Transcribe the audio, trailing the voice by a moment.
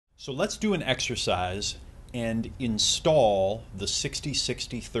So let's do an exercise and install the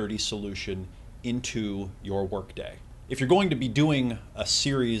 60-60-30 solution into your workday. If you're going to be doing a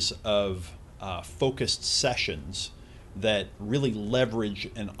series of focused sessions that really leverage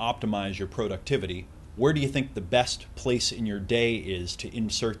and optimize your productivity, where do you think the best place in your day is to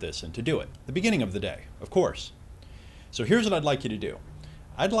insert this and to do it? The beginning of the day, of course. So here's what I'd like you to do.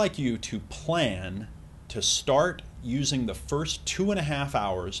 I'd like you to plan to start using the first 2.5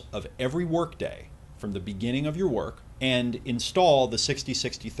 hours of every workday from the beginning of your work and install the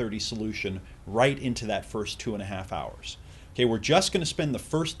 60-60-30 solution right into that first 2.5 hours. Okay, we're just going to spend the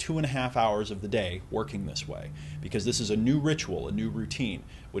first 2.5 hours of the day working this way because this is a new ritual, a new routine.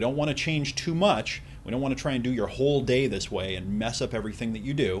 We don't want to change too much. We don't want to try and do your whole day this way and mess up everything that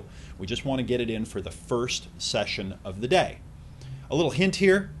you do. We just want to get it in for the first session of the day. A little hint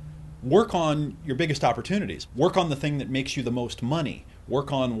here. Work on your biggest opportunities. Work on the thing that makes you the most money.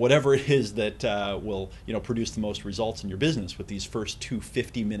 Work on whatever it is that will produce the most results in your business with these first two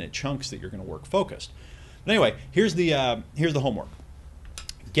 50-minute chunks that you're going to work focused. But anyway, here's the homework.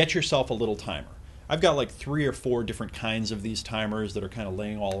 Get yourself a little timer. I've got like 3 or 4 different kinds of these timers that are kind of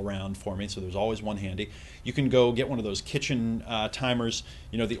laying all around for me, so there's always one handy. You can go get one of those kitchen timers,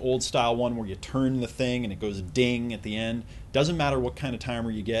 the old style one where you turn the thing and it goes ding at the end. Doesn't matter what kind of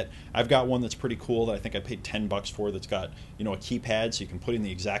timer you get. I've got one that's pretty cool that I think I paid $10 for that's got a keypad so you can put in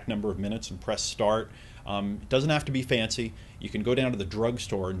the exact number of minutes and press start. It doesn't have to be fancy. You can go down to the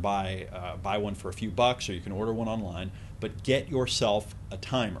drugstore and buy one for a few bucks, or you can order one online, but get yourself a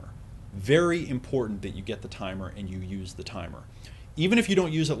timer. Very important that you get the timer and you use the timer. Even if you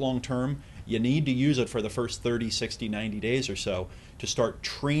don't use it long term, you need to use it for the first 30, 60, 90 days or so to start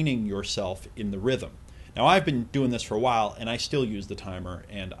training yourself in the rhythm. Now, I've been doing this for a while and I still use the timer,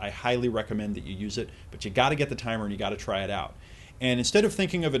 and I highly recommend that you use it, but you got to get the timer and you got to try it out. And instead of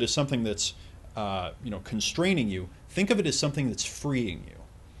thinking of it as something that's constraining you, think of it as something that's freeing you.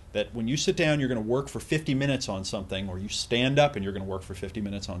 That when you sit down, you're going to work for 50 minutes on something, or you stand up and you're going to work for 50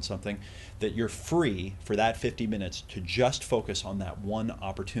 minutes on something, that you're free for that 50 minutes to just focus on that one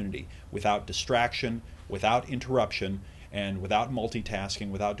opportunity without distraction, without interruption, and without multitasking,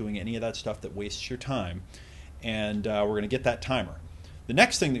 without doing any of that stuff that wastes your time. And we're going to get that timer. The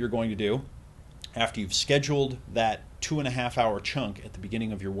next thing that you're going to do after you've scheduled that 2.5 hour chunk at the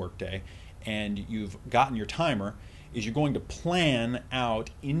beginning of your workday and you've gotten your timer is you're going to plan out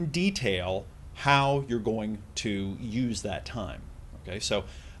in detail how you're going to use that time. Okay, so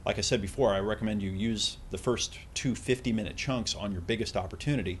like I said before, I recommend you use the first 2 50-minute chunks on your biggest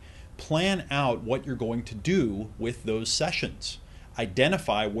opportunity. Plan out what you're going to do with those sessions.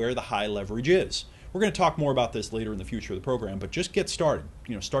 Identify where the high leverage is. We're going to talk more about this later in the future of the program, but just get started.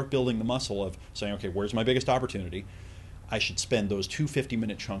 Start building the muscle of saying, okay, where's my biggest opportunity? I should spend those 2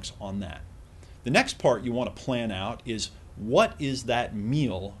 50-minute chunks on that. The next part you want to plan out is what is that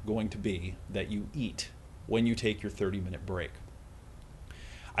meal going to be that you eat when you take your 30-minute break.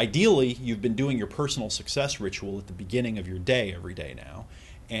 Ideally, you've been doing your personal success ritual at the beginning of your day every day now,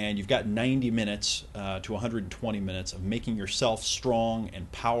 and you've got 90 minutes to 120 minutes of making yourself strong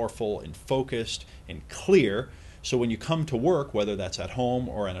and powerful and focused and clear, so when you come to work, whether that's at home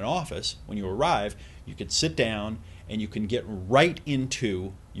or in an office, when you arrive, you can sit down and you can get right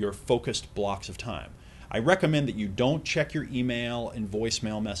into your focused blocks of time. I recommend that you don't check your email and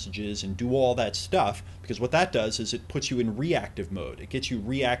voicemail messages and do all that stuff, because what that does is it puts you in reactive mode. It gets you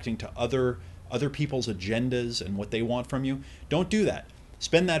reacting to other people's agendas and what they want from you. Don't do that.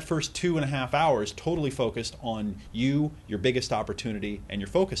 Spend that first 2.5 hours totally focused on you, your biggest opportunity, and your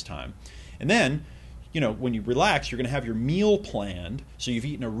focus time. And then, when you relax, you're going to have your meal planned, so you've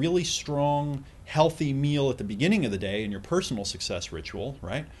eaten a really strong, healthy meal at the beginning of the day in your personal success ritual,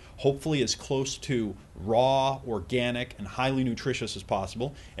 right? Hopefully as close to raw, organic, and highly nutritious as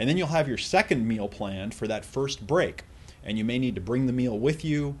possible. And then you'll have your second meal planned for that first break. And you may need to bring the meal with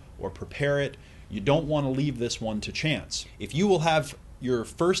you or prepare it. You don't want to leave this one to chance. If you will have your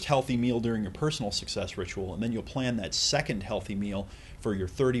first healthy meal during your personal success ritual, and then you'll plan that second healthy meal for your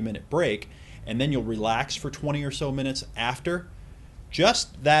 30-minute break, and then you'll relax for 20 or so minutes after,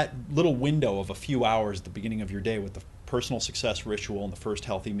 just that little window of a few hours at the beginning of your day with the personal success ritual and the first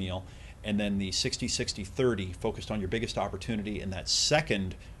healthy meal, and then the 60-60-30 focused on your biggest opportunity and that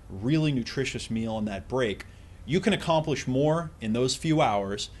second really nutritious meal and that break, you can accomplish more in those few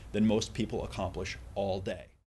hours than most people accomplish all day.